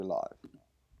Live.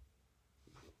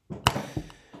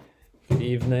 Good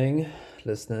evening,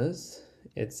 listeners.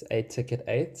 It's 8 Ticket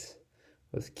 8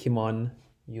 with Kimon,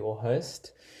 your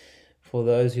host. For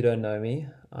those who don't know me,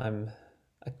 I'm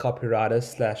a copywriter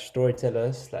slash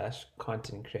storyteller slash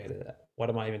content creator. What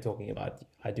am I even talking about?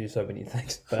 I do so many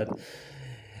things, but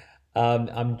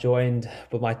I'm joined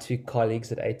by my two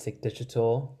colleagues at 8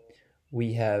 Digital.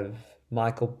 We have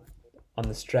Michael on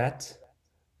the strat.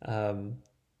 Um,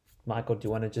 Michael, do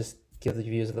you want to just give the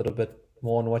viewers a little bit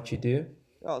more on what you do?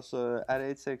 Yeah, so at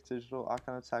ATech Digital, I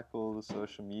kind of tackle the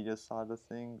social media side of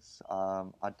things.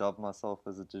 I dub myself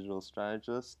as a digital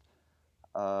strategist,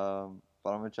 but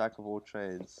I'm a jack of all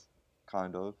trades,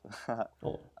 kind of.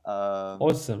 Oh, um,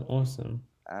 awesome, awesome.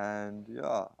 and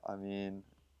yeah, I mean,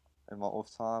 in my off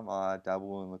time, I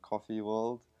dabble in the coffee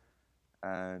world.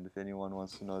 And if anyone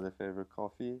wants to know their favorite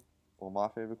coffee or my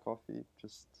favorite coffee,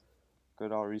 just go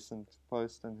to our recent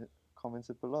post and comment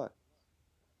it below.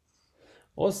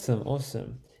 Awesome,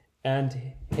 awesome.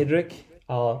 And Hedrick,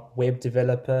 our web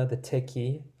developer, the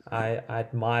techie, I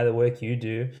admire the work you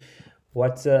do.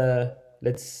 What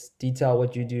let's detail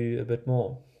what you do a bit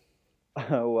more.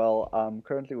 Well, I'm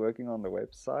currently working on the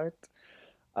website.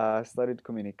 I studied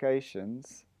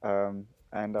communications, and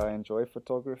I enjoy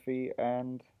photography,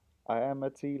 and I am a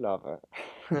tea lover.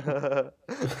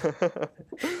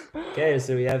 Okay,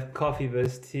 so we have coffee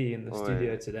versus tea in the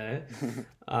studio Oi. today.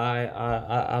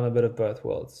 I'm a bit of both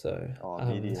worlds, so Oh,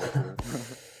 mediator.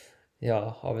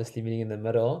 yeah, obviously meeting in the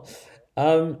middle.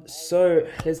 So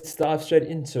let's dive straight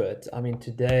into it. I mean,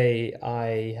 today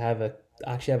I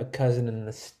actually have a cousin in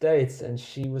the States, and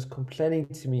she was complaining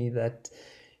to me that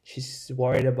she's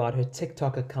worried about her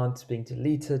TikTok account being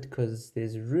deleted because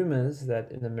there's rumors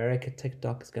that in America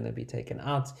TikTok is going to be taken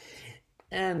out.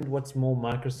 And what's more,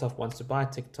 Microsoft wants to buy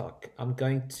TikTok. I'm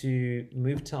going to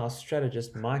move to our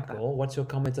strategist, Michael. What's your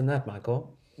comment on that,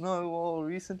 Michael? No, well,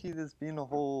 recently there's been a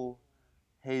whole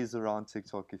haze around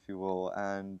TikTok, if you will,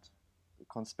 and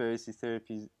conspiracy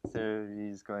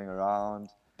theories going around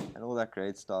and all that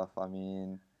great stuff. I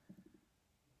mean,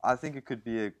 I think it could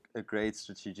be a great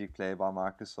strategic play by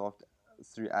Microsoft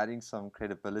through adding some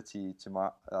credibility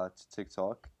to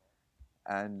TikTok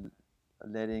and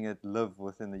letting it live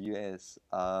within the US.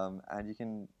 And you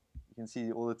can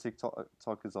see all the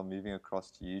TikTokers are moving across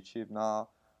to YouTube now,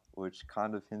 which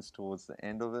kind of hints towards the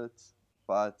end of it.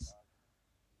 But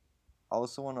I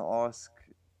also want to ask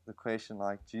the question,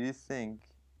 like, do you think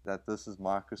that this is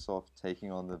Microsoft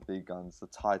taking on the big guns, the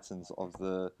titans of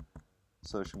the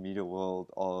social media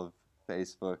world of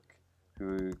Facebook,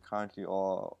 who currently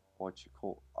are what you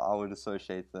call, I would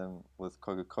associate them with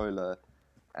Coca-Cola.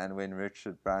 And when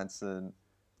Richard Branson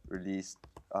released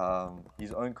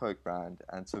his own Coke brand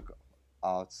and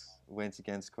went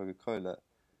against Coca-Cola,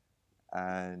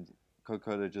 and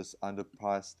Coca-Cola just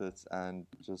underpriced it and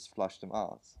just flushed him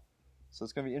out. So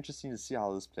it's going to be interesting to see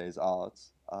how this plays out.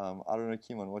 I don't know,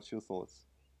 Kimon, what's your thoughts?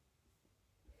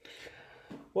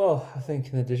 Well, I think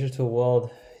in the digital world,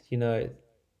 you know,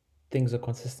 things are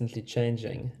consistently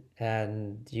changing,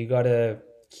 and you gotta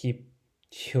keep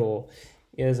your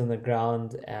ears on the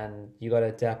ground, and you gotta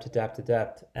adapt, adapt,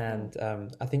 adapt. Mm.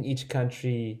 And I think each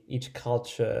country, each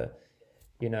culture,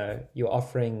 you're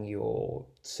offering your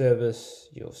service,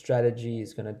 your strategy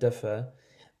is gonna differ.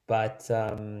 But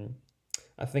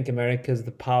I think America is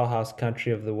the powerhouse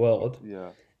country of the world,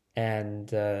 Yeah, and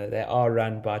they are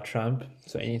run by Trump,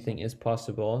 so anything is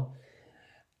possible.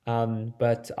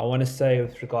 But I want to say,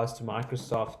 with regards to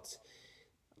Microsoft,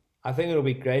 I think it'll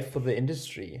be great for the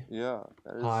industry. yeah,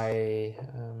 that is. I,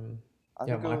 I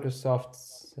yeah, think it'll. Microsoft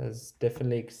has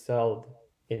definitely excelled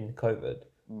in COVID.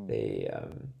 Mm. They,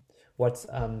 what's,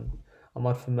 I'm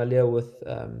not familiar with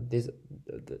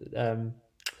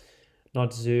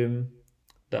not Zoom,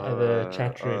 the other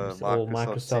chat rooms or Microsoft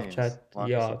Microsoft Teams. chat.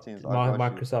 Yeah, Microsoft Teams. I got you.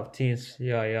 Microsoft Teams.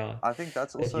 Yeah, yeah. I think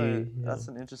that's If also you, yeah. that's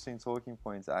an interesting talking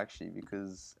point actually,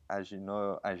 because as you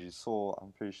know, as you saw,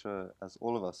 I'm pretty sure as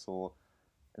all of us saw,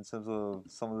 in terms of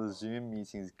some of the Zoom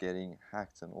meetings getting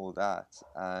hacked and all that,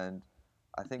 and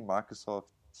I think Microsoft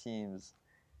Teams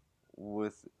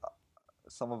with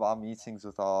some of our meetings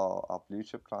with our blue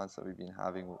chip clients that we've been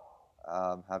having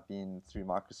have been through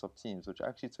Microsoft Teams, which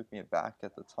actually took me aback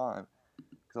at the time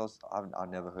because I've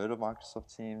never heard of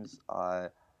Microsoft Teams. I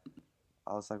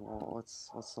was like, well, what's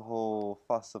the whole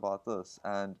fuss about this?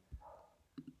 And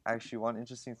actually, one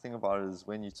interesting thing about it is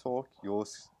when you talk,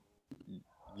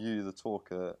 you the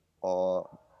talker are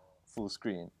full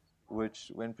screen,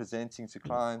 which when presenting to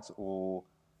clients or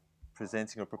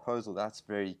presenting a proposal, that's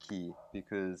very key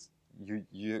because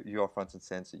you are front and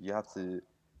center. You have to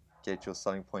get your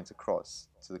selling point across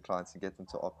to the clients and get them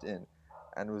to opt in.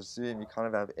 And with Zoom, you kind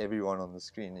of have everyone on the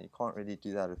screen, and you can't really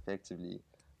do that effectively.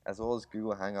 As well as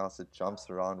Google Hangouts, it jumps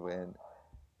around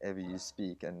whenever you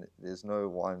speak, and there's no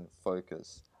one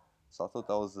focus. So I thought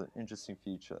that was an interesting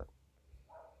feature.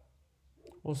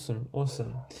 Awesome,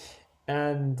 awesome.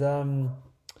 And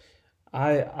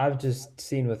I've just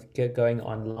seen with going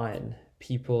online,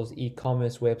 people's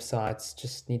e-commerce websites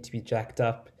just need to be jacked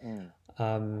up.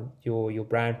 Your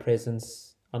brand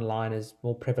presence online is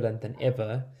more prevalent than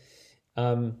ever.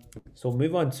 So we'll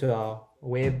move on to our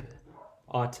web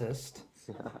artist.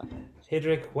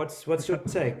 Hedrick, what's your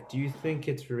take? Do you think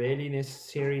it's really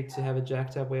necessary to have a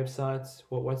jacked up website?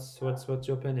 What's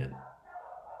your opinion?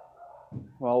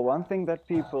 Well, one thing that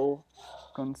people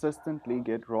consistently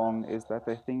get wrong is that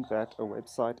they think that a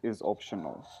website is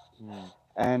optional.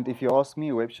 And if you ask me,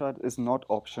 a website is not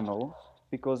optional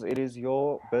because it is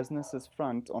your business's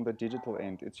front on the digital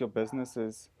end. It's your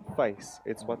business's face.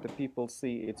 It's what the people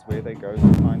see. It's where they go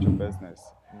to find your business.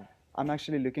 I'm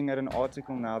actually looking at an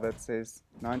article now that says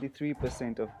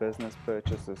 93% of business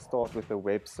purchases start with a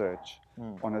web search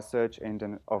on a search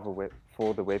engine of a web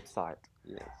for the website.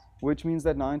 Yes. Which means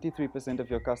that 93% of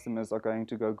your customers are going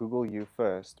to go Google you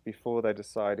first before they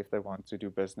decide if they want to do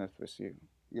business with you.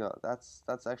 Yeah, that's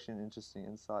actually an interesting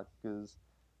insight, because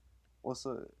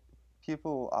also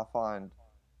people, I find,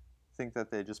 think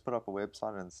that they just put up a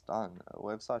website and it's done. A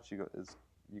website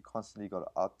you constantly got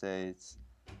to update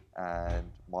and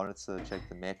monitor, check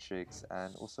the metrics,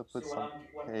 and also put some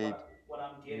paid what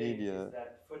I'm media. is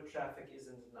that foot traffic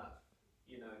isn't enough.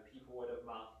 You know, people word of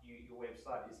mouth. Your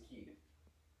website is key.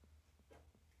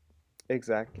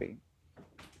 Exactly.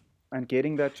 And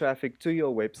getting that traffic to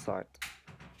your website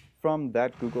from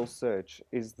that Google search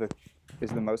is the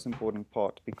most important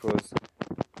part, because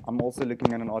I'm also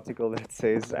looking at an article that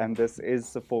says, and this is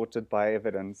supported by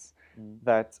evidence,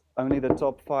 that only the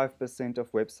top 5%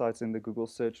 of websites in the Google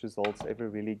search results ever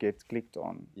really get clicked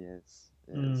on. Yes.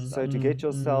 So to get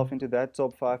yourself into that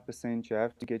top 5%, you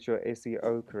have to get your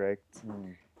SEO correct,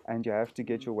 and you have to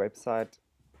get your website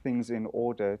things in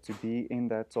order to be in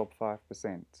that top 5%.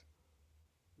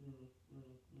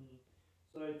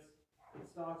 So it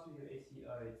starts with your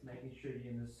SEO. It's making sure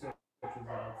you're in the search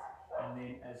results, and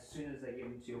then as soon as they get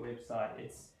into your website,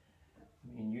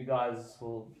 I mean, you guys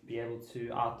will be able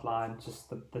to outline just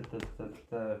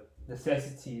the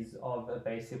necessities of a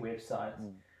basic website.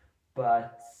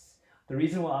 But the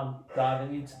reason why I'm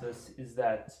diving into this is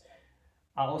that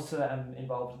I also am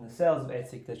involved in the sales of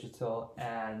ATIC Digital,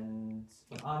 and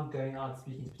when I'm going out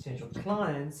speaking to potential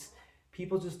clients,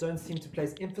 people just don't seem to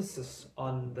place emphasis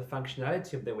on the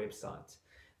functionality of their website.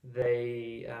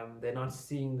 They're not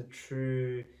seeing the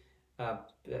true uh,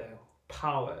 uh,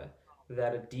 power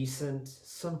that a decent,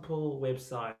 simple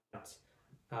website.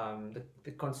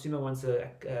 The consumer wants a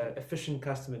efficient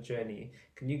customer journey.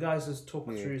 Can you guys just talk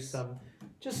through some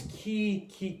just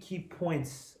key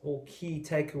points or key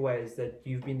takeaways that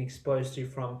you've been exposed to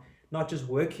from not just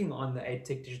working on the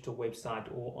ATIC Digital website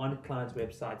or on clients'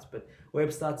 websites, but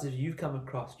websites that you've come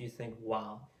across, you think,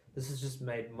 wow, this has just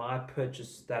made my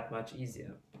purchase that much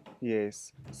easier?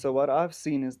 Yes. So what I've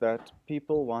seen is that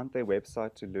people want their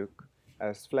website to look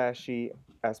as flashy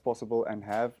as possible and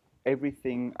have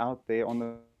everything out there on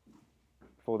the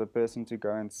for the person to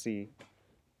go and see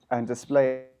and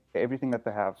display everything that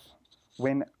they have.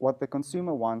 When what the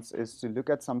consumer wants is to look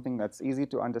at something that's easy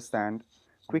to understand,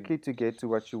 quickly to get to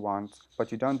what you want,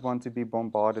 but you don't want to be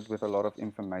bombarded with a lot of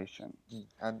information.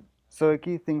 And So a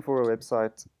key thing for a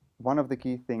website, one of the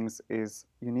key things is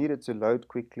you need it to load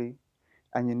quickly,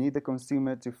 and you need the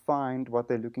consumer to find what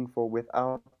they're looking for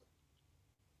without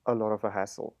a lot of a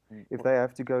hassle. If they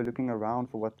have to go looking around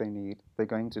for what they need, they're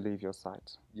going to leave your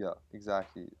site. yeah,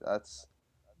 exactly.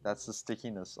 That's the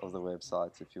stickiness of the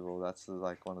website, if you will. That's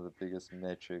like one of the biggest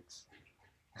metrics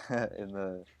in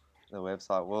the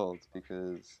website world,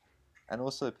 because, and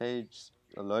also page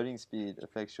loading speed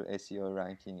affects your SEO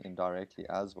ranking indirectly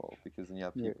as well, because then you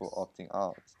have people opting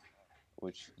out,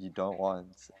 which you don't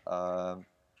want.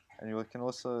 And you can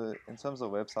also, in terms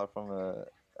of website from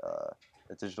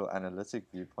a digital analytic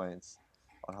viewpoint,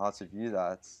 on how to view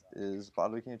that is by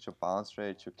looking at your bounce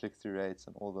rate, your click-through rates,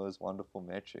 and all those wonderful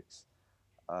metrics.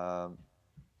 Um,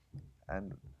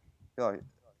 and yeah,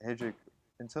 Hedrick,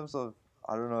 in terms of,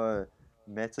 I don't know,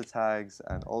 meta tags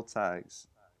and alt tags,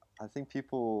 I think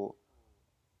people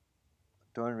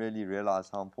don't really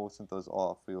realize how important those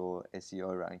are for your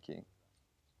SEO ranking.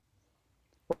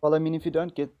 Well, I mean, if you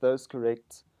don't get those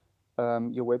correct,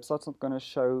 your website's not going to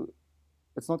show,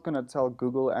 it's not going to tell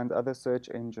Google and other search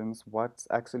engines what's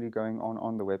actually going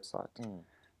on the website.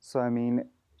 So, I mean,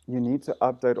 you need to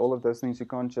update all of those things. You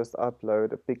can't just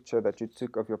upload a picture that you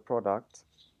took of your product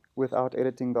without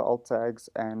editing the alt tags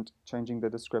and changing the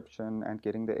description and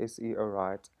getting the SEO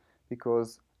right.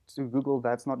 Because to Google,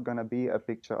 that's not going to be a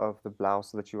picture of the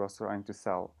blouse that you are trying to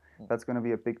sell. That's going to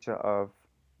be a picture of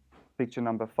picture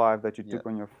number 5 that you Yeah. took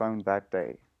on your phone that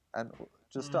day. And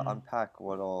just to unpack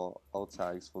what are alt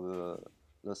tags for the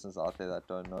listeners out there that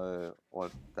don't know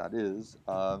what that is,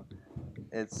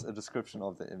 it's a description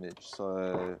of the image.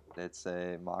 So let's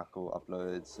say Michael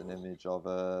uploads an image of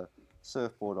a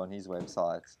surfboard on his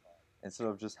website. Instead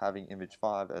of just having image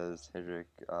 5, as Hedrick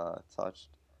touched,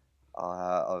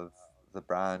 of the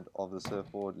brand of the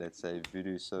surfboard, let's say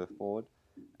Voodoo Surfboard.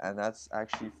 And that's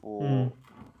actually for,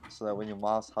 so that when your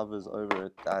mouse hovers over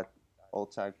it, that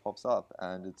alt tag pops up,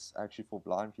 and it's actually for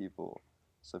blind people,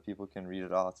 so people can read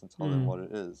it out and tell them what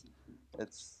it is.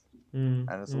 And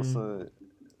it's also,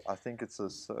 I think it's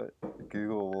so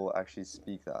Google will actually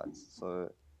speak that, so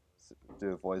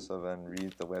do a voiceover and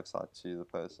read the website to the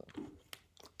person.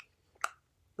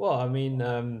 Well, I mean,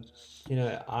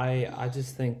 I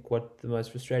just think what the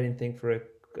most frustrating thing for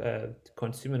a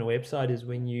consumer on a website is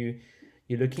when you're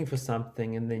looking for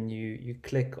something and then you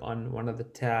click on one of the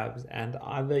tabs and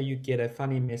either you get a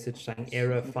funny message saying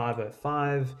error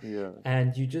 505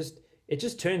 and it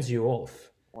just turns you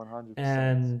off. 100%.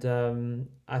 And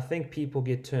I think people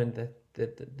get turned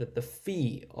the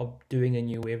fee of doing a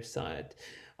new website.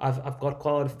 I've got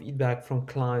quite a lot of feedback from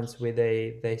clients where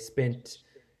they spent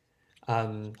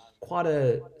quite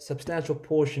a substantial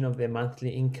portion of their monthly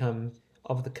income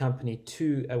of the company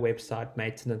to a website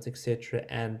maintenance, etc.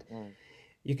 And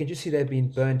you can just see they've been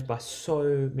burnt by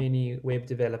so many web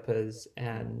developers.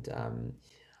 And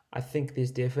I think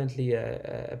there's definitely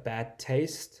a bad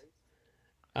taste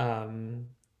in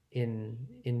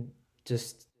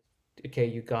just, okay,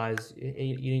 you guys,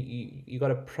 you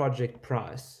got a project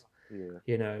price,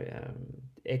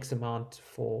 X amount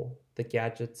for the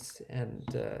gadgets and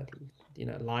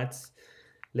lights.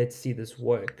 Let's see this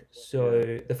work. So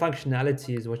the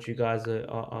functionality is what you guys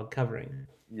are covering.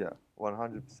 Yeah,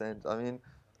 100%. I mean,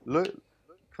 look,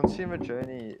 consumer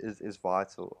journey is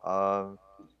vital.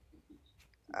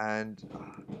 And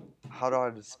how do I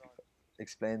just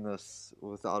explain this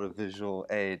without a visual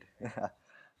aid?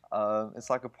 It's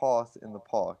like a path in the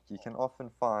park. You can often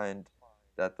find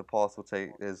that the path will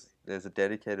take, there's a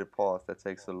dedicated path that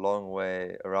takes a long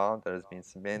way around, that has been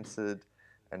cemented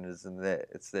and is in there.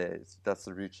 That's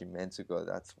the route you're meant to go.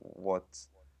 That's what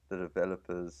the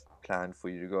developers planned for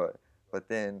you to go. But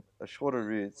then a shorter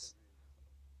route,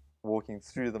 walking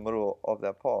through the middle of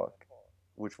that park,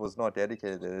 which was not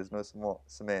dedicated, there's no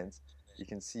cement. You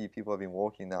can see people have been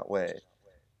walking that way,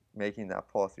 making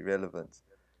that path irrelevant.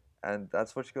 And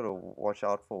that's what you got to watch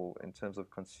out for in terms of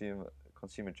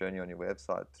consumer journey on your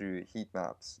website through heat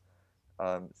maps.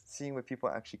 Seeing where people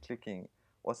are actually clicking.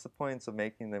 What's the point of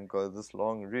making them go this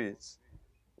long route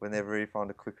when they've already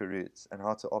found a quicker route, and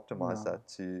how to optimize that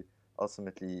to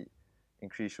ultimately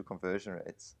increase your conversion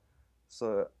rates.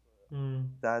 So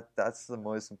that's the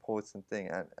most important thing,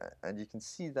 and you can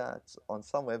see that on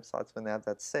some websites when they have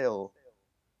that sale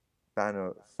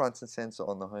banner front and center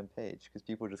on the home page, because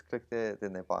people just click there,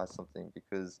 then they buy something.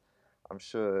 Because I'm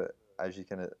sure, as you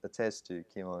can attest to,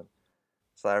 Kimon,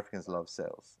 South Africans love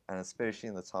sales, and especially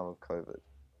in the time of COVID,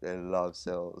 they love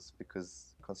sales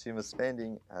because consumer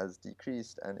spending has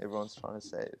decreased and everyone's trying to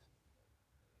save.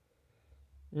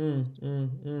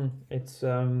 It's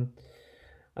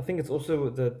I think it's also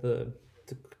the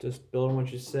to just build on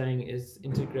what you're saying is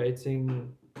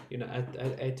integrating, at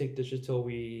ATEC Digital,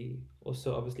 we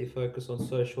also obviously focus on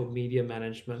social media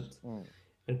management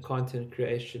and content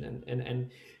creation,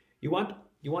 and you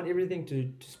want everything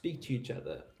to speak to each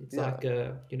other. It's like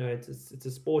it's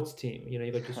a sports team.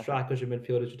 You've got your strikers, your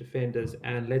midfielders, your defenders,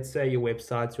 and let's say your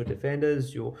website's your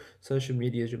defenders, your social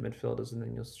media is your midfielders, and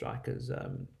then your strikers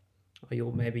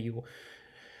or maybe your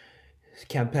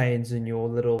campaigns and your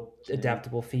little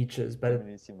adaptable features. But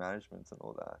community management and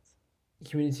all that.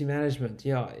 Community management,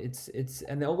 yeah, it's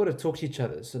and they all got to talk to each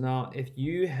other. So now, if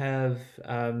you have,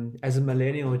 as a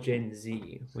millennial or Gen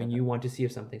Z, when you want to see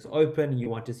if something's open, you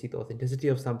want to see the authenticity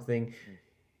of something,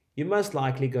 you're most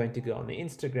likely going to go on the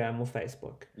Instagram or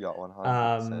Facebook. Yeah,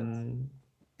 100%.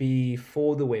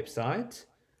 Before the website,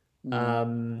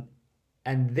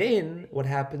 and then what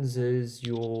happens is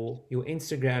your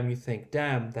Instagram, you think,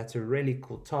 damn, that's a really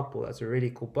cool top, or that's a really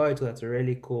cool boat, or that's a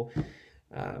really cool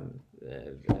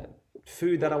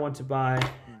food that I want to buy,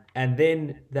 and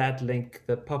then that link,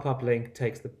 the pop-up link,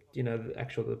 takes the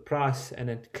price, and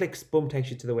it clicks, boom, takes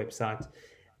you to the website,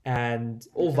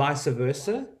 or vice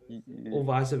versa. or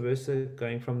vice versa,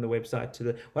 going from the website to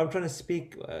the. What I'm trying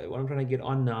to what I'm trying to get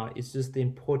on now is just the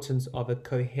importance of a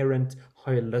coherent,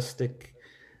 holistic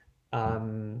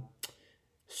um,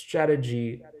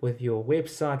 strategy with your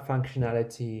website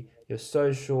functionality, your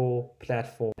social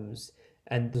platforms,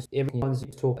 and just everyone's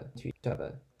talking to each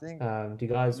other. I think Do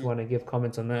you guys you, want to give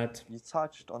comments on that? you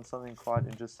touched on something quite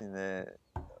interesting there.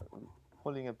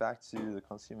 Pulling it back to the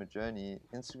consumer journey,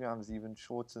 Instagram's even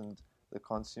shortened the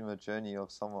consumer journey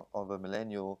of a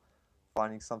millennial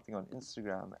finding something on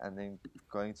Instagram and then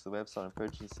going to the website and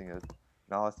purchasing it.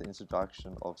 Now with the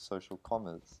introduction of social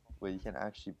commerce, where you can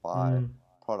actually buy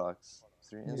products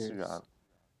through Instagram, Yes.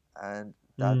 and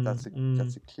Mm, that's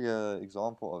mm, a clear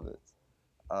example of it.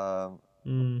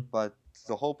 mm, But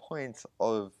the whole point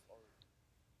of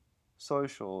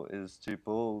social is to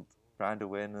build brand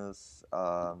awareness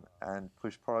and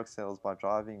push product sales by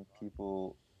driving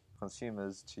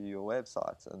consumers to your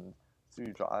website. And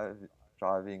through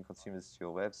driving consumers to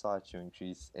your website, you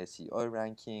increase SEO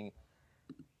ranking.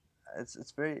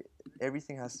 It's very,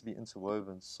 everything has to be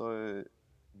interwoven so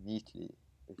neatly,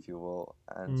 if you will,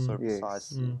 and so mm, Yes.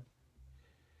 precisely. mm,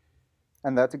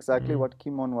 And that's exactly mm, what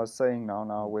Kimon was saying now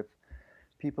Mm, with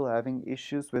people having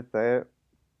issues with their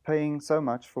paying so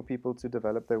much for people to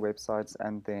develop their websites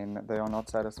and then they are not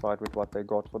satisfied with what they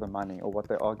got for the money or what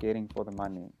they are getting for the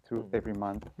money through mm, every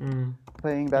month. mm,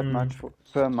 Paying that mm, much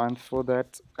per month for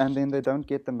that, and then they don't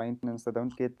get the maintenance, they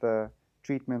don't get the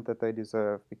treatment that they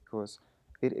deserve because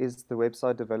it is the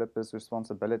website developer's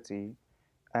responsibility,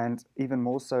 and even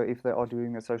more so if they are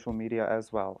doing the social media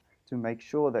as well, to make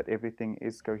sure that everything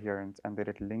is coherent and that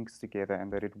it links together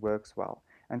and that it works well,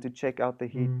 and to check out the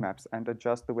heat mm, maps and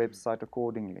adjust the mm. website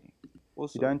accordingly. You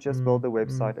Also, don't just build mm, the mm,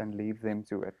 website and leave them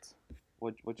to it.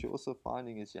 what you're also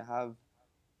finding is you have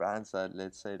brands that,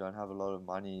 let's say, don't have a lot of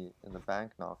money in the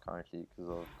bank now currently because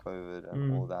of COVID and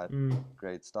mm, all that mm,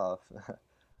 great stuff,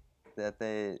 that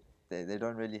they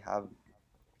don't really have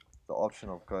the option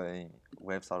of going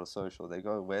website or social. They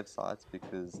go websites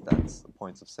because that's a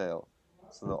point of sale.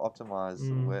 So they'll optimize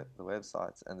mm, the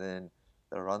websites and then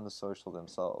they'll run the social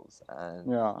themselves.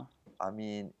 And Yeah. I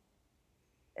mean,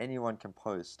 anyone can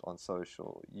post on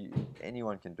social.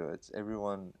 Anyone can do it.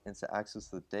 Everyone interacts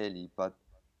with it daily, but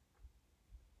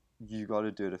you got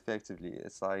to do it effectively.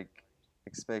 It's like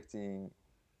expecting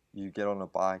you get on a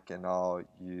bike and now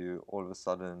you all of a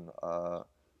sudden uh,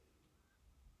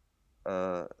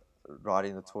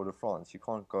 riding the Tour de France. You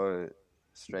can't go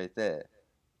straight there.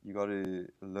 You got to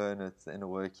learn it, the inner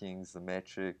workings, the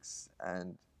metrics,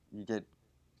 and you get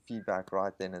feedback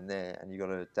right then and there, and you got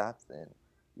to adapt then.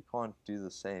 You can't do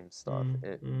the same stuff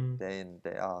mm, mm. day in,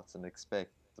 day out and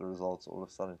expect the results all of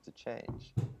a sudden to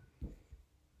change.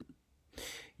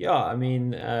 Yeah, I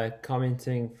mean,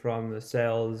 commenting from the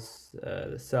sales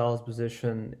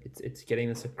position, it's getting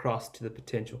this across to the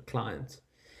potential client.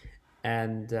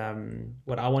 And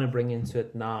what I want to bring into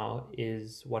it now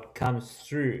is what comes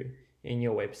through in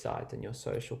your website and your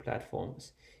social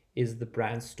platforms is the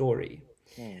brand story,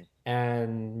 Hmm.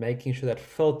 and making sure that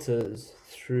filters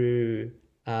through.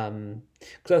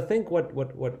 Because I think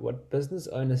what business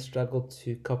owners struggle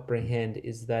to comprehend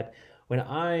is that when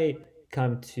I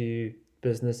come to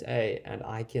business A and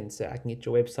I can say I can get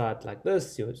your website like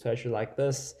this, your social like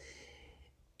this,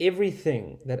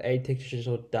 everything that A Tech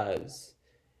Digital does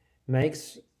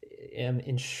makes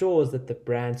ensures that the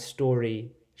brand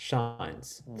story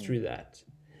shines Hmm. through that.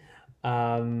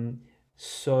 Um,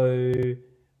 so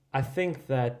I think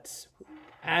that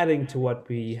adding to what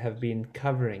we have been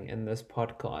covering in this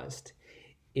podcast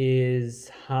is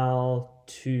how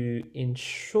to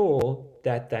ensure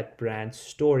that that brand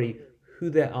story, who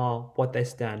they are, what they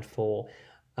stand for,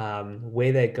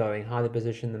 where they're going, how they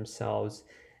position themselves,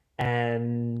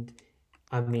 and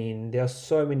I mean, there are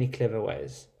so many clever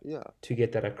ways Yeah, to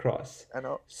get that across. and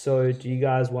So, do you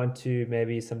guys want to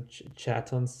maybe some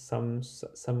chat on some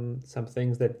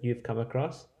things that you've come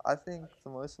across? I think the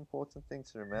most important thing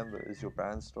to remember is your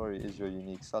brand story is your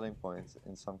unique selling point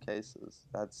in some cases.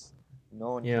 That's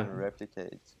no one Yeah. can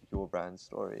replicate your brand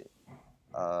story.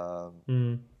 Um,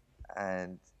 Mm,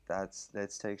 and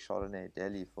let's take Chardonnay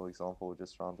Delhi, for example,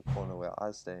 just around the corner where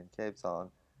I stay in Cape Town.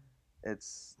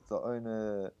 It's the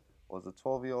owner was a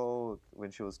 12-year-old.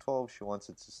 When she was 12, she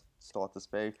wanted to start this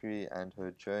bakery and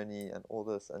her journey and all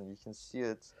this, and you can see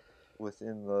it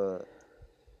within the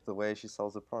way she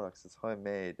sells the products. It's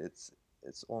homemade. It's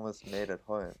almost made at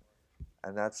home,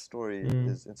 and that story mm,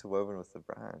 is interwoven with the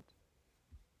brand.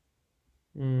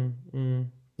 mm, mm.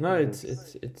 No, Yes.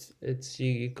 it's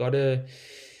you gotta,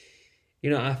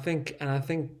 I think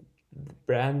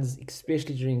brands,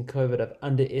 especially during COVID, have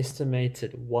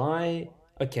underestimated why.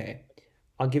 Okay,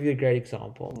 I'll give you a great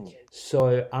example.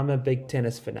 So I'm a big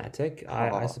tennis fanatic. I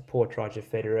Oh, support Roger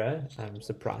Federer.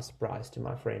 Surprise, surprise to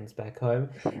my friends back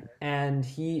home. And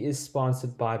he is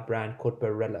sponsored by a brand called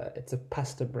Barilla. It's a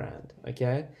pasta brand,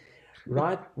 okay?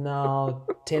 Right now,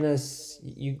 tennis,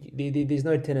 there's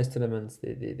no tennis tournaments.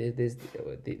 There's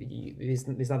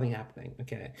nothing happening,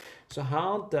 okay? So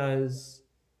how does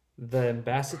the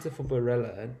ambassador for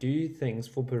Barilla do things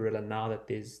for Barilla now that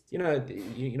there's,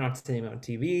 you're not seeing him on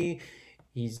TV,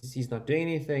 he's not doing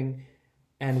anything.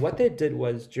 And what they did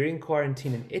was during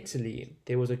quarantine in Italy,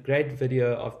 there was a great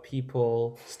video of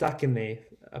people stuck in their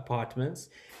apartments,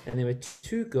 and there were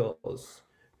two girls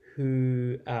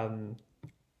who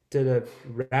did a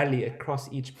rally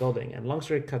across each building. And long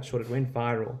story cut short, it went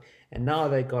viral. And now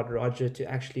they got Roger to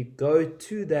actually go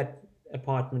to that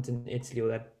apartment in Italy, or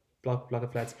that block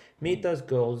of flats, meet those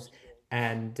girls,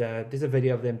 and there's a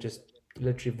video of them just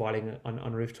literally volleying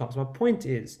on rooftops. My point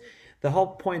is, the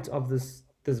whole point of this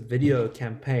video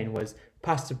campaign was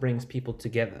pasta brings people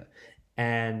together,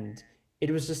 and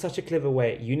it was just such a clever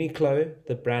way. Uniqlo,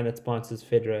 the brand that sponsors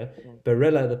Federer,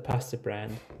 Barilla, the pasta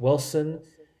brand, Wilson,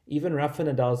 even Rafa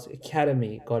Nadal's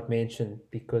academy got mentioned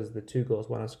because the two girls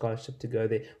won a scholarship to go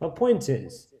there. My point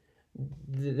is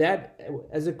that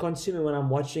as a consumer, when I'm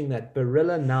watching that,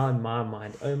 Barilla now in my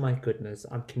mind, oh my goodness,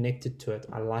 I'm connected to it.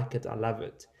 I like it. I love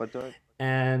it. but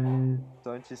And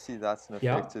don't you see that's an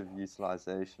yeah, effective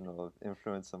utilization of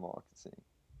influencer marketing?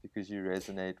 Because you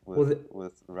resonate well,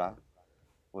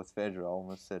 with Federer. I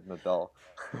almost said Nadal.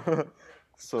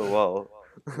 So well.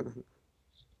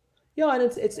 yeah, and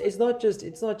it's not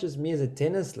just me as a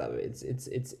tennis lover.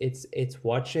 It's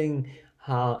watching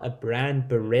how a brand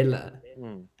Barilla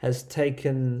has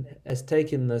taken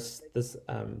this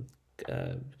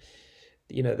uh,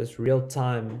 this real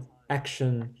time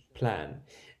action plan.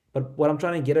 But what I'm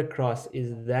trying to get across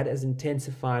is that has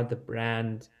intensified the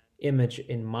brand image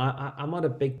in I'm not a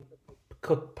big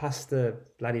cook pasta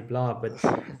bloody blah, but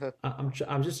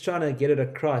I'm just trying to get it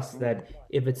across that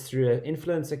if it's through an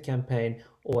influencer campaign,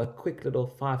 or a quick little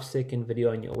 5-second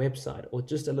video on your website, or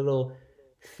just a little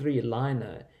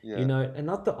three-liner, Yeah. and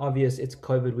not the obvious, it's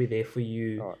COVID, we're there for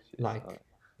you, Oh, jeez. like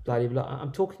bloody blah.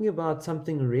 I'm talking about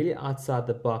something really outside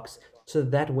the box, so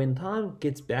that when time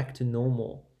gets back to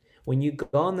normal, when you go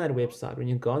on that website, when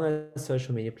you go on that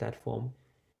social media platform,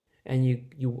 and you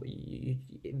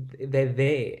they're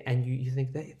there, and you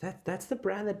think that's the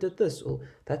brand that did this, or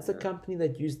that's the Yeah. company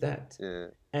that used that, Yeah.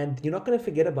 and you're not going to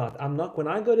forget about it. I'm not, when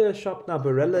I go to a shop now,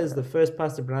 Barilla is the first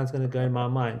pasta brand that's going to go in my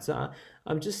mind. So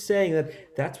I'm just saying that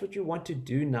that's what you want to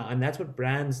do now, and that's what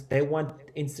brands, they want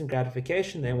instant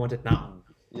gratification, they want it now,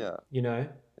 Yeah. Yeah.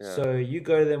 Yeah. So you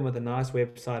go to them with a nice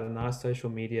website, a nice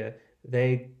social media,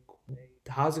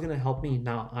 how's it going to help me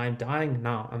now? I'm dying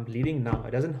now, I'm bleeding now.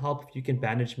 It doesn't help if you can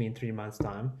bandage me in 3 months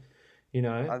time,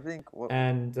 I think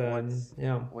and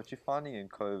yeah. what you're finding in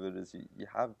COVID is you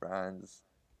have brands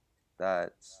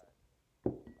that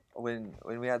when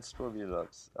we had Strawberry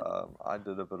Lips, I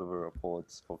did a bit of a report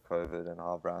for COVID and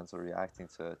how brands are reacting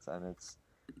to it, and it's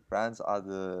brands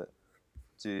either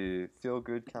do feel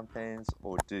good campaigns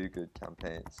or do good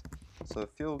campaigns. So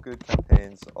feel good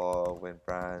campaigns are when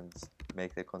brands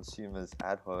make their consumers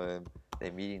at home,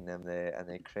 they're meeting them there, and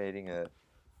they're creating an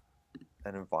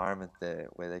environment there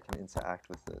where they can interact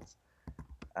with it.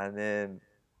 And then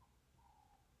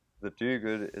the do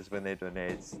good is when they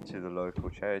donate to the local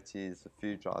charities, the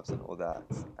food drives, and all that.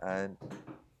 And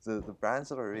the brands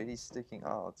that are really sticking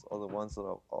out are the ones that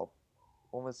are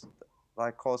almost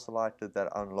like Castle Light did that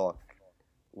unlock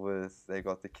with, they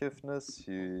got the Kifness,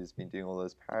 who's been doing all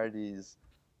those parodies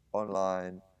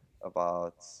online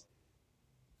about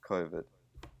COVID,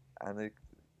 and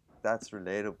that's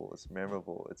relatable, it's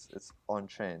memorable, it's on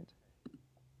trend.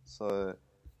 So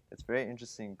it's very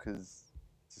interesting because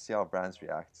to see how brands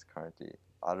react currently.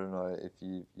 I don't know if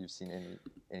you've seen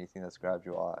anything that's grabbed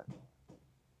your eye.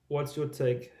 What's your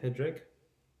take, Hedrick?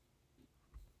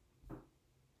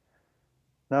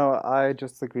 No, I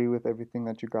just agree with everything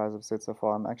that you guys have said so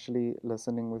far. I'm actually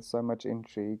listening with so much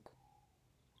intrigue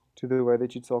to the way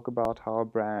that you talk about how a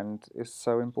brand is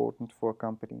so important for a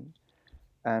company,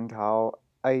 and how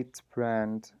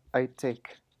 8tech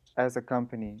as a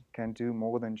company can do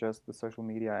more than just the social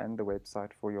media and the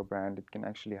website for your brand. It can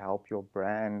actually help your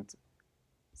brand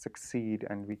succeed,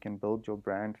 and we can build your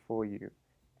brand for you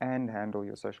and handle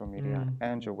your social media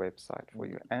and your website for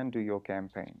you and do your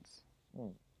campaigns.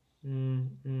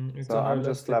 It's So a I'm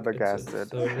just holistic, it's flabbergasted.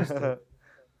 so holistic.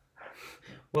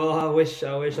 Well, I wish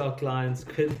our clients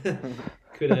could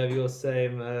have your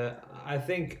same. I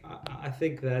think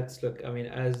that's, look. I mean,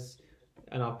 as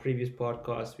in our previous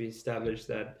podcast, we established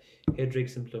that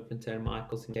Hendricks and Bloemfontein,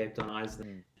 Michaels and Cape Town,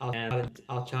 Eisner, Mm.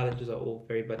 our challenges are all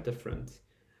very but different.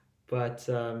 But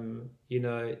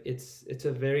it's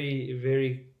a very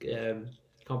very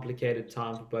complicated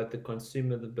time for both the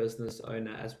consumer, the business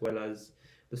owner, as well as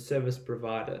the service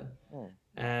provider. Mm.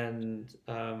 And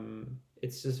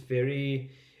it's just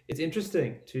very it's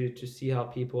interesting to see how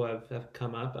people have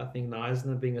come up. I think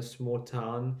Neisner being a small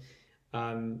town,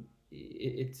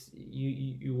 it's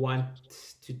you want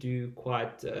to do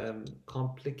quite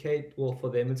complicate well, for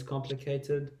them it's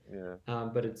complicated, Yeah.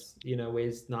 but it's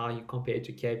whereas now you compare it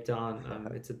to Cape Town,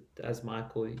 it's as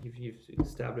Michael you've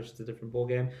established, it's a different ball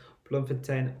game.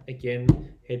 Bloemfontein again,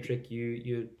 Hedrick,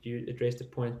 you addressed a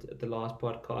point at the last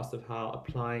podcast of how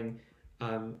applying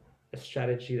a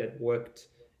strategy that worked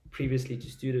previously to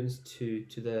students to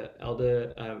the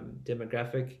elder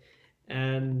demographic.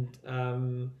 And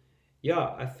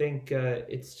yeah, I think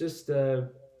it's just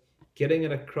getting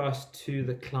it across to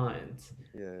the client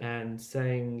Yeah. and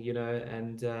saying,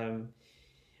 and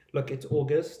look, it's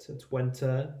August, it's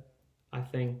winter. I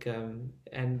think,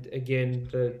 and again,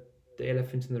 the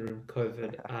elephant in the room,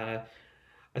 COVID.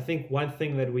 I think one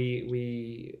thing that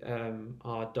we are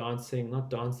not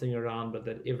dancing around, but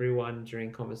that everyone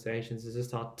during conversations is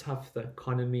just how tough the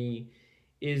economy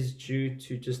is due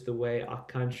to just the way our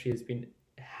country has been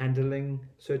handling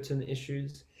certain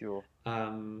issues. Sure.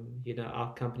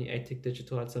 Our company, ATEC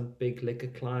Digital, had some big liquor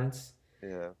clients,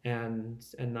 Yeah. and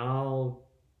now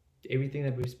everything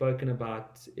that we've spoken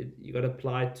about, you got to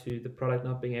apply to the product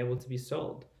not being able to be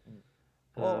sold. Mm.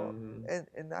 Well, Um,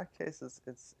 in that case,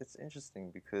 it's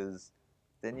interesting because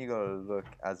then you gotta look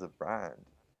as a brand.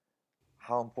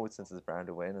 How important is brand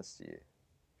awareness to you?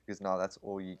 Because now that's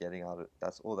all you're getting out of.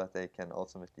 That's all that they can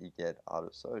ultimately get out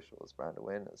of social is brand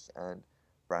awareness and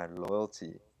brand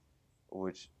loyalty,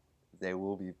 which they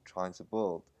will be trying to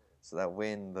build, so that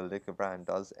when the liquor brand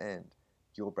does end,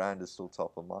 your brand is still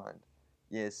top of mind.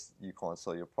 Yes, you can't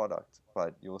sell your product,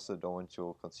 but you also don't want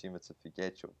your consumer to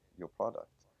forget your product.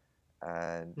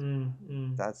 And mm,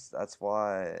 mm, that's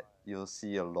why you'll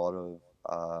see a lot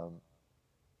of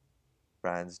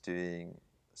brands doing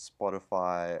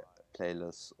Spotify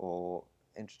playlists or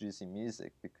introducing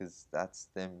music, because that's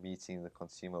them meeting the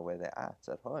consumer where they're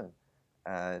at home,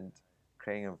 and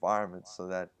creating environments so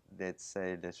that, let's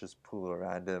say, let's just pull a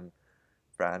random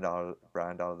brand out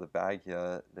of the bag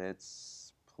here.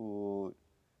 Let's pull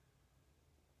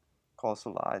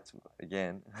Castle Light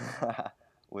again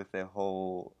with their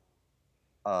whole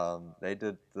they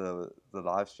did the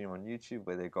live stream on YouTube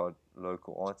where they got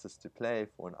local artists to play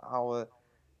for an hour,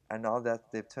 and now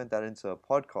that they've turned that into a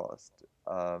podcast,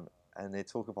 and they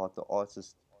talk about the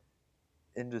artist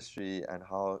industry and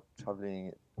how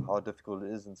difficult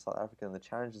it is in South Africa and the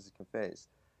challenges it can face,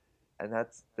 and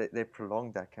they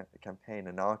prolonged that campaign,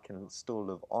 and now it can still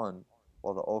live on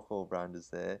while the alcohol brand is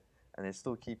there, and they're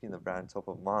still keeping the brand top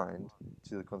of mind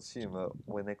to the consumer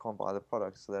when they can't buy the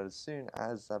product, so that as soon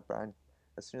as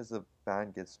the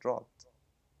band gets dropped,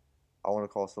 I want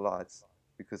to Cast the Lights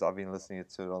because I've been listening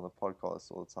to it on the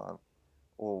podcast all the time.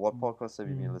 Or what podcasts have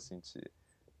you been mm, listening to?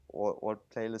 What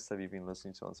playlists have you been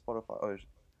listening to on Spotify? Oh,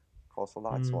 Cast the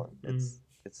Lights mm, one. mm,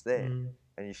 It's there, mm,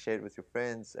 and you share it with your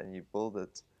friends and you build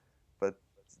it. But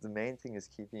the main thing is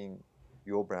keeping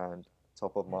your brand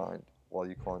top of mind while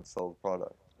you can't sell the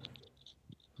product.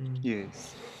 mm.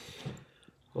 Yes.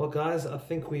 Well, guys, I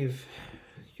think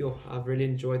I've really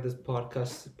enjoyed this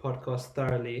podcast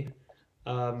thoroughly.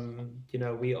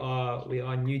 We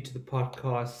are new to the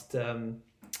podcast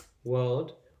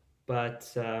world,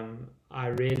 but I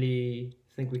really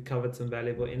think we covered some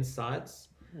valuable insights.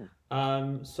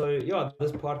 Hmm. So yeah,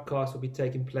 this podcast will be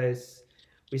taking place.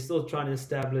 We're still trying to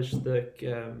establish the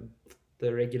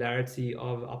regularity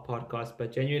of our podcast,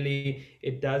 but genuinely,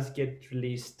 it does get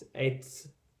released 8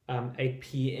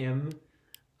 p.m.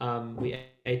 We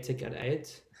ATIC at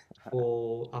 8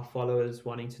 for our followers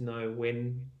wanting to know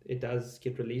when it does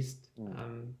get released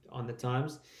on the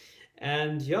times.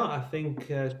 And yeah, I think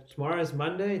tomorrow is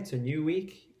Monday. It's a new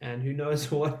week, and who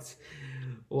knows what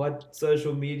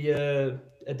social media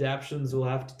adaptations will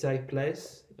have to take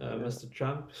place. Mr.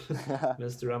 Trump,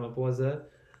 Mr. Ramaphosa,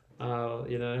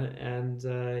 and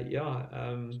yeah,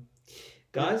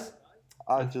 guys,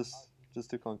 I I, just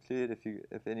to conclude,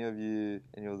 if any of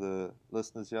the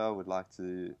listeners here would like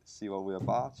to see what we're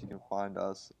about, you can find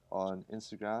us on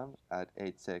Instagram at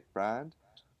 8tech brand,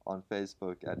 on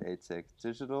Facebook at 8tech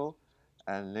digital,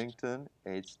 and LinkedIn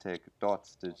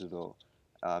 8tech.digital.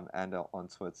 and on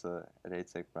Twitter at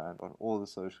ATech Brand, on all the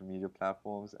social media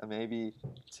platforms, and maybe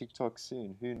TikTok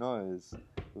soon. Who knows?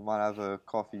 We might have a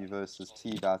coffee versus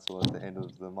tea battle at the end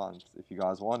of the month if you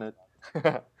guys want it.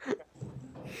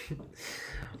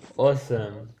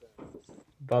 Awesome.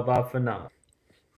 Bye bye for now.